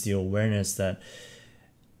raise the awareness that,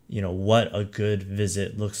 you know, what a good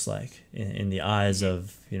visit looks like in the eyes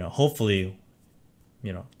of, you know, hopefully,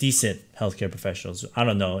 you know, decent healthcare professionals. I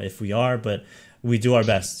don't know if we are, but we do our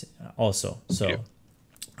best also. So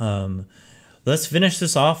let's finish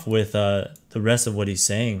this off with the rest of what he's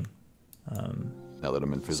saying. Now that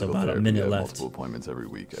I'm in physical therapy, I have multiple appointments every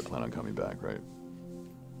week. I plan on coming back, right?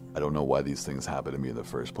 I don't know why these things happen to me in the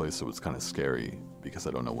first place, so it's kind of scary because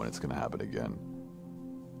I don't know when it's going to happen again.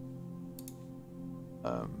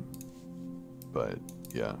 But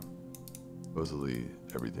yeah, supposedly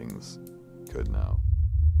everything's good now.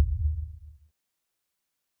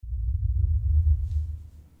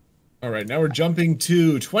 All right, now we're jumping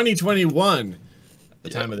to 2021. At the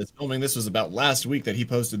time of this filming, this was about last week that he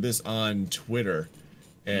posted this on Twitter.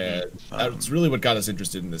 And that's really what got us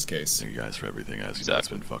interested in this case. Thank you guys for everything. It's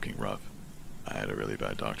been fucking rough. I had a really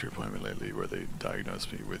bad doctor appointment lately where they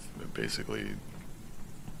diagnosed me with basically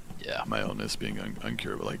my illness being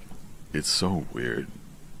uncurable. Like, it's so weird.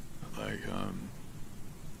 Like,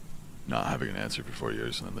 not having an answer for 4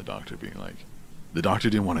 years and then the doctor being like, the doctor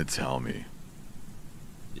didn't want to tell me.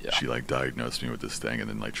 Yeah. She like diagnosed me with this thing and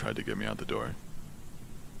then like tried to get me out the door.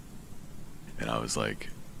 And I was like,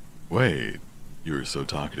 wait, you were so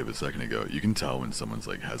talkative a second ago. You can tell when someone's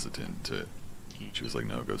like hesitant to. She was like,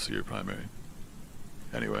 no, go see your primary.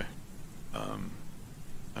 Anyway, I'm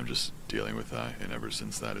just dealing with that, and ever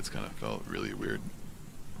since that, it's kind of felt really weird.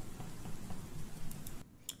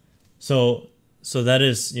 So that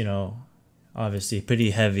is, you know, obviously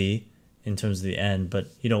pretty heavy in terms of the end, but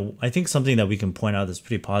you know, I think something that we can point out that's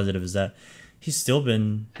pretty positive is that he's still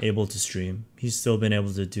been able to stream. He's still been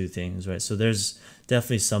able to do things, right? So there's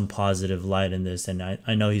definitely some positive light in this, and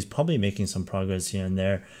I know he's probably making some progress here and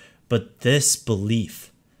there, but this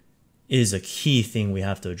belief is a key thing we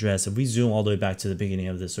have to address. If we zoom all the way back to the beginning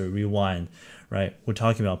of this or rewind, right? We're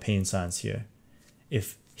talking about pain science here.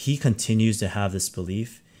 If he continues to have this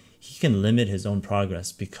belief, he can limit his own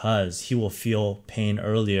progress because he will feel pain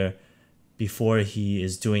earlier before he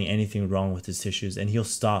is doing anything wrong with his tissues, and he'll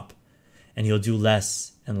stop and he'll do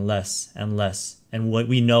less and less and less. And what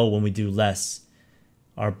we know, when we do less,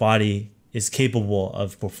 our body is capable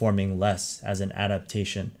of performing less as an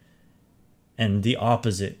adaptation. And the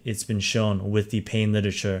opposite, it's been shown with the pain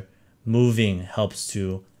literature, moving helps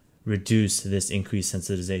to reduce this increased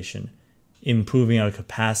sensitization. Improving our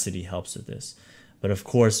capacity helps with this. But of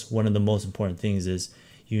course, one of the most important things is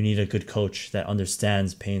you need a good coach that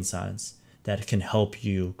understands pain science, that can help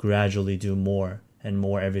you gradually do more and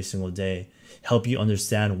more every single day, help you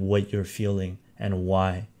understand what you're feeling and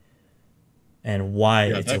why. and why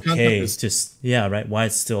Yeah, it's that concept okay is- to why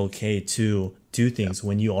it's still okay to do things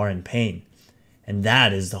when you are in pain. And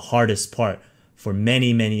that is the hardest part for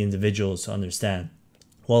many individuals to understand.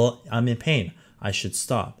 Well, I'm in pain, I should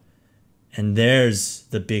stop. And there's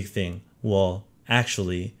the big thing. Well,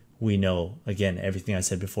 actually, we know, again, everything I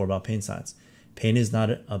said before about pain science. Pain is not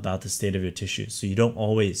about the state of your tissue, so you don't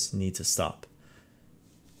always need to stop.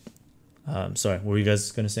 Sorry, what were you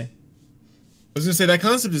guys going to say? I was going to say that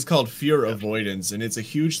concept is called fear avoidance, and it's a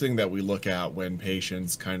huge thing that we look at when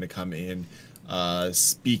patients kind of come in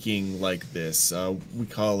speaking like this. We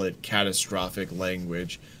call it catastrophic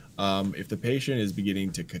language. If the patient is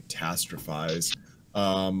beginning to catastrophize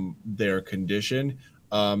their condition,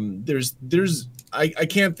 I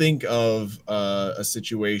can't think of a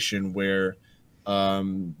situation where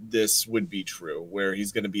this would be true, where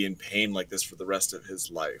he's going to be in pain like this for the rest of his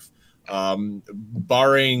life.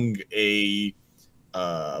 Barring a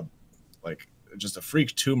like just a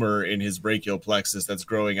freak tumor in his brachial plexus that's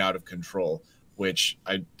growing out of control, which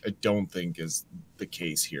I don't think is the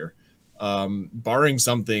case here. Barring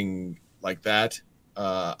something like that,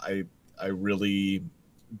 I really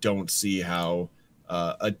don't see how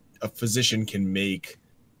a physician can make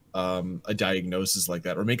a diagnosis like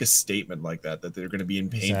that or make a statement like that they're going to be in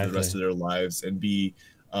pain for the rest of their lives and be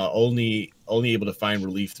only able to find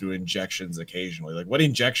relief through injections occasionally. Like, what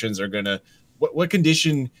injections are gonna what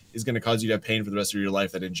condition is going to cause you to have pain for the rest of your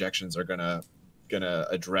life that injections are gonna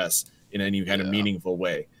address in any kind of meaningful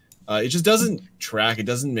way? It just doesn't track. It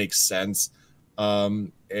doesn't make sense.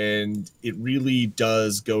 And it really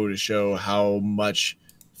does go to show how much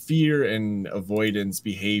fear and avoidance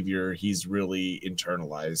behavior he's really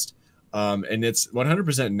internalized. And it's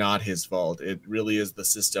 100% not his fault. It really is the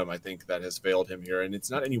system, I think, that has failed him here. And it's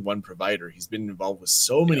not any one provider. He's been involved with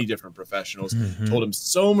so many different professionals, told him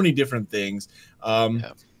so many different things.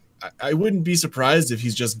 I wouldn't be surprised if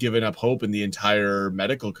he's just given up hope in the entire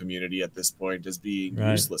medical community at this point as being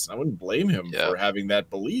useless. I wouldn't blame him for having that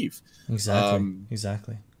belief.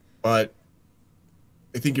 Exactly. But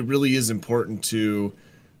I think it really is important to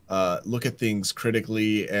look at things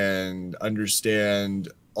critically and understand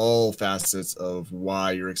all facets of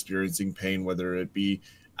why you're experiencing pain, whether it be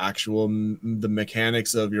the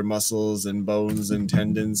mechanics of your muscles and bones and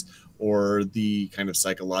tendons, or the kind of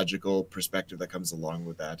psychological perspective that comes along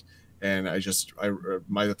with that. And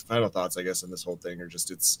my final thoughts, I guess, on this whole thing are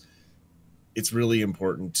just it's really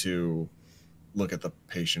important to look at the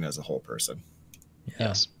patient as a whole person.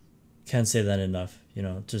 Yes. Can't say that enough.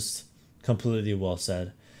 Just completely well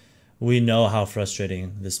said. We know how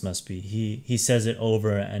frustrating this must be. He says it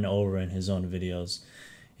over and over in his own videos,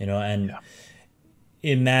 and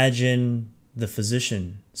imagine the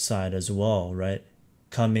physician side as well, right?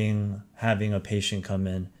 Having a patient come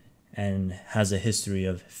in and has a history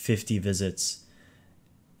of 50 visits.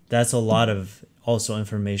 That's a lot of also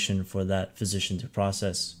information for that physician to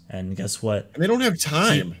process. And guess what? And they don't have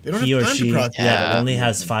time. They don't have time to process. Yeah, only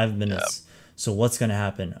has 5 minutes. So what's going to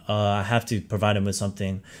happen? I have to provide him with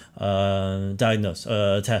something, diagnose,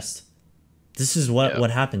 test. This is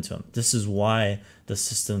what happened to him. This is why the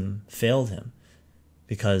system failed him,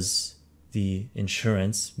 because the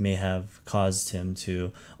insurance may have caused him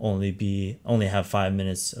to only have 5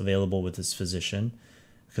 minutes available with his physician,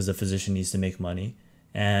 because the physician needs to make money.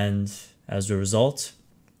 And as a result,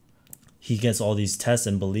 he gets all these tests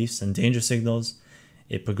and beliefs and danger signals.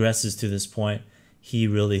 It progresses to this point. He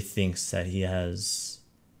really thinks that he has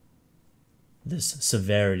this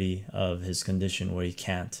severity of his condition where he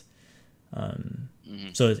can't.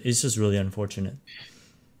 So it's just really unfortunate.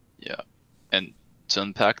 Yeah. And to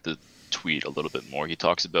unpack the tweet a little bit more, he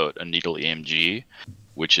talks about a needle EMG,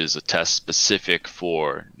 which is a test specific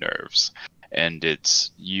for nerves. And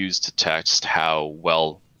it's used to test how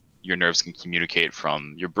well your nerves can communicate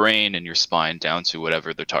from your brain and your spine down to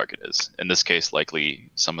whatever the target is. In this case,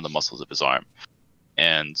 likely some of the muscles of his arm.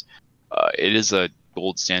 And it is a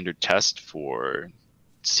gold standard test for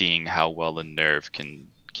seeing how well a nerve can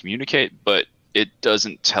communicate, but it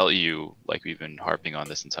doesn't tell you, like we've been harping on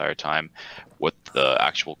this entire time, what the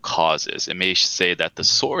actual cause is. It may say that the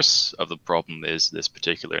source of the problem is this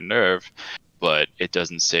particular nerve, but it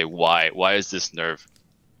doesn't say why. Why is this nerve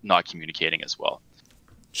not communicating as well?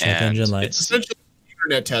 Check engine light. It's essentially an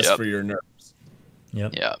internet test for your nerves.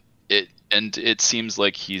 Yeah. It seems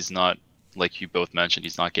like he's not, like you both mentioned,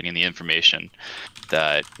 he's not getting the information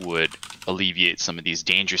that would alleviate some of these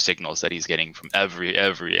danger signals that he's getting from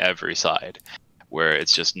every side, where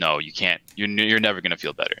it's just, no, you can't, you're never going to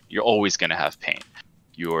feel better. You're always going to have pain.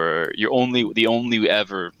 You're only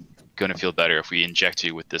ever going to feel better if we inject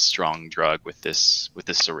you with this strong drug, with this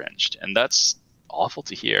syringe. And that's awful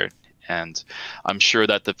to hear. And I'm sure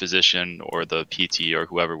that the physician or the PT or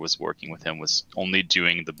whoever was working with him was only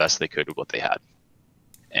doing the best they could with what they had.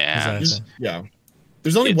 And Exactly. Yeah.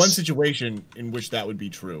 There's only one It's- situation in which that would be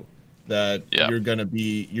true, that Yeah. you're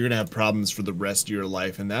gonna have problems for the rest of your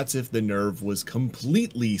life, and that's if the nerve was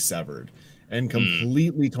completely severed and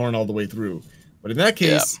completely torn all the way through. But in that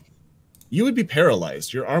case, you would be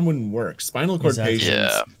paralyzed. Your arm wouldn't work. Spinal cord Exactly.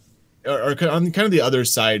 Yeah. patients are on kind of the other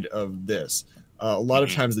side of this. A lot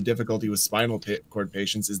of times, the difficulty with spinal cord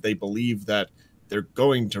patients is they believe that they're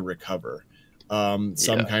going to recover.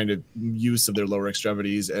 Some kind of use of their lower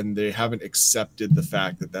extremities, and they haven't accepted the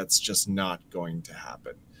fact that that's just not going to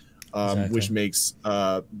happen, Exactly. which makes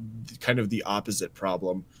kind of the opposite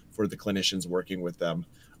problem for the clinicians working with them,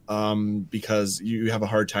 because you have a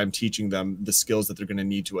hard time teaching them the skills that they're going to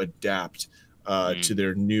need to adapt to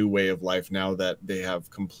their new way of life now that they have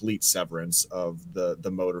complete severance of the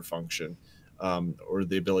motor function, or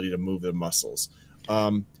the ability to move the muscles.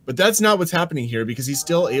 But that's not what's happening here, because he's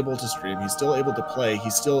still able to stream, he's still able to play,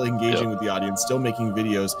 he's still engaging with the audience, still making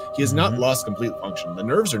videos. He has not lost complete function. The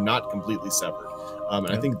nerves are not completely severed. And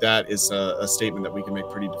I think that is a statement that we can make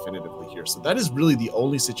pretty definitively here. So that is really the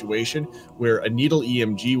only situation where a needle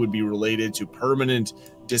EMG would be related to permanent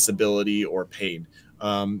disability or pain.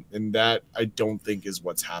 And that I don't think is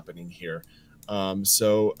what's happening here.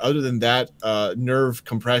 So other than that, nerve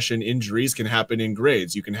compression injuries can happen in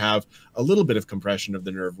grades. You can have a little bit of compression of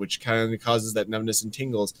the nerve, which kind of causes that numbness and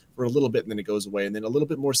tingles for a little bit, and then it goes away. And then a little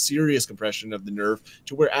bit more serious compression of the nerve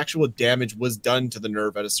to where actual damage was done to the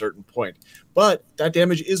nerve at a certain point. But that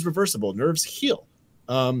damage is reversible. Nerves heal.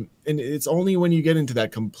 And it's only when you get into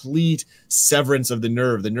that complete severance of the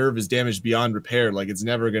nerve is damaged beyond repair, like it's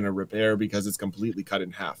never going to repair because it's completely cut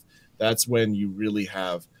in half. That's when you really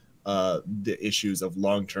have the issues of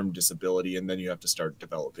long-term disability, and then you have to start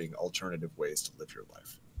developing alternative ways to live your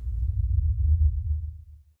life.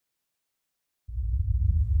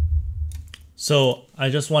 So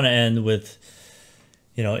I just want to end with,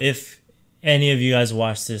 if any of you guys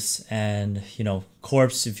watch this and,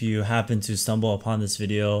 Corpse, if you happen to stumble upon this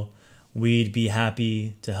video, we'd be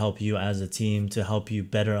happy to help you as a team, to help you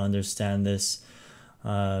better understand this.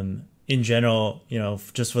 In general,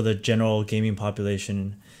 just for the general gaming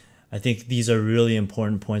population, I think these are really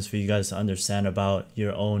important points for you guys to understand about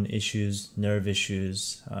your own issues, nerve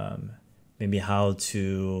issues, maybe how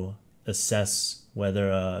to assess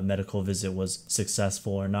whether a medical visit was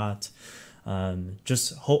successful or not.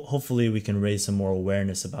 Just hopefully we can raise some more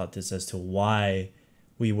awareness about this as to why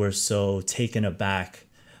we were so taken aback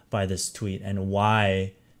by this tweet and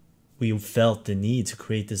why we felt the need to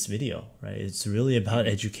create this video, right? It's really about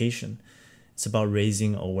education. It's about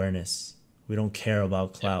raising awareness. We don't care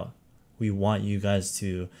about clout. We want you guys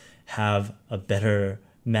to have a better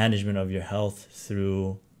management of your health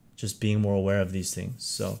through just being more aware of these things.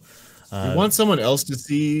 So you want someone else to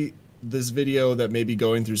see this video that may be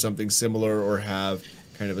going through something similar or have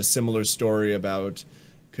kind of a similar story about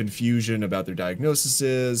confusion about their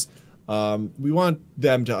diagnoses. We want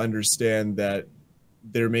them to understand that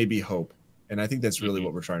there may be hope. And I think that's really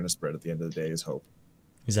what we're trying to spread at the end of the day, is hope.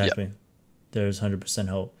 Exactly. There's 100%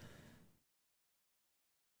 hope.